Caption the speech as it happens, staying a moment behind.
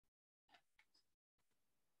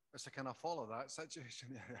So can I follow that situation?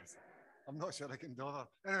 Yes. I'm not sure I can do that.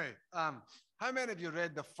 Anyway, how many of you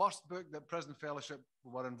read the first book that Prison Fellowship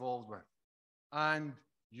were involved with? And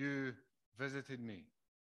you visited me.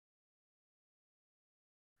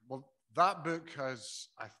 Well, that book has,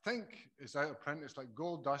 I think, is out of print. It's like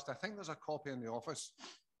gold dust. I think there's a copy in the office.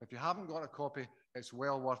 If you haven't got a copy, it's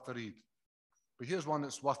well worth the read. But here's one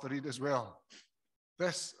that's worth the read as well.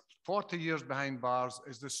 This 40 years behind bars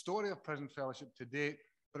is the story of Prison Fellowship to date,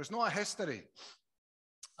 but it's not a history.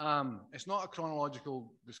 It's not a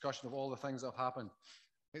chronological discussion of all the things that have happened.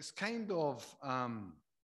 It's kind of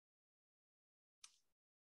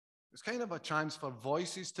a chance for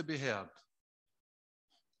voices to be heard.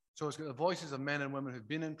 So it's got the voices of men and women who've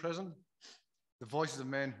been in prison, the voices of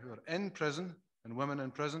men who are in prison and women in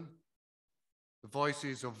prison, the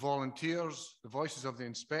voices of volunteers, the voices of the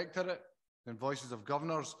inspectorate, and voices of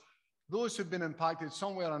governors, those who've been impacted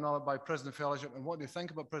somewhere or another by Prison Fellowship and what they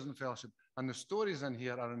think about Prison Fellowship. And the stories in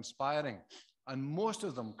here are inspiring. And most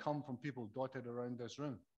of them come from people dotted around this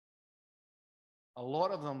room. A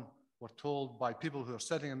lot of them were told by people who are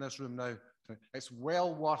sitting in this room now. It's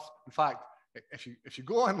well worth, in fact, if you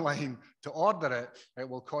go online to order it, it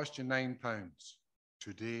will cost you £9.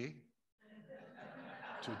 Today,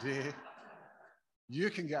 you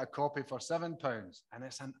can get a copy for £7, and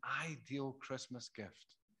it's an ideal Christmas gift.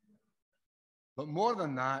 But more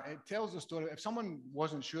than that, it tells the story. If someone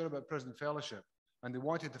wasn't sure about Prison Fellowship and they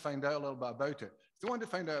wanted to find out a little bit about it, if they wanted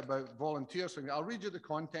to find out about volunteers, I'll read you the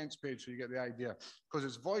contents page so you get the idea, because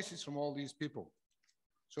it's voices from all these people.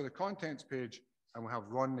 So the contents page, and we have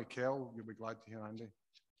Ron Nickel. You'll be glad to hear Andy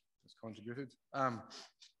has contributed.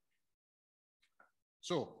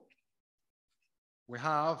 So we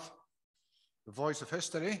have the voice of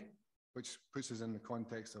history, which puts us in the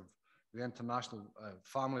context of the international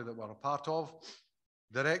family that we're a part of,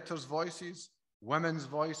 directors' voices, women's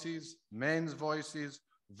voices, men's voices,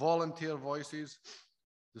 volunteer voices,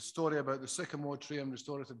 the story about the sycamore tree and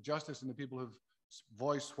restorative justice and the people who've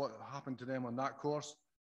voiced what happened to them on that course,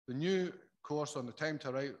 the new course on the time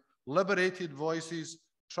to write, liberated voices,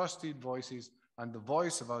 trusted voices, and the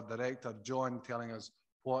voice of our director, John, telling us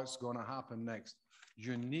what's going to happen next.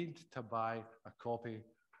 You need to buy a copy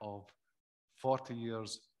of 40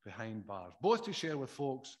 Years Behind Bars, both to share with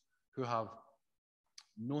folks who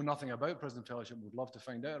know nothing about Prison Fellowship and would love to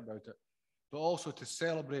find out about it, but also to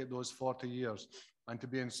celebrate those 40 years and to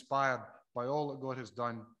be inspired by all that God has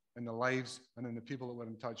done in the lives and in the people that we're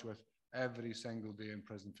in touch with every single day in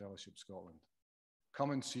Prison Fellowship Scotland. Come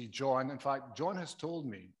and see John. In fact, John has told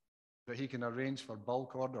me that he can arrange for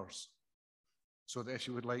bulk orders, so that if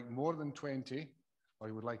you would like more than 20, or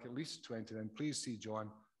you would like at least 20, then please see John.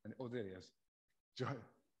 And oh, there he is. John.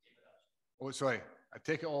 Oh, sorry, I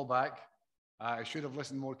take it all back. I should have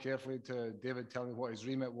listened more carefully to David telling me what his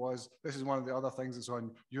remit was. This is one of the other things that's on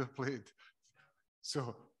your plate.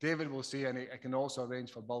 So David will see, and I can also arrange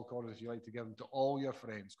for bulk orders if you like to give them to all your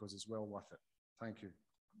friends, because it's well worth it. Thank you.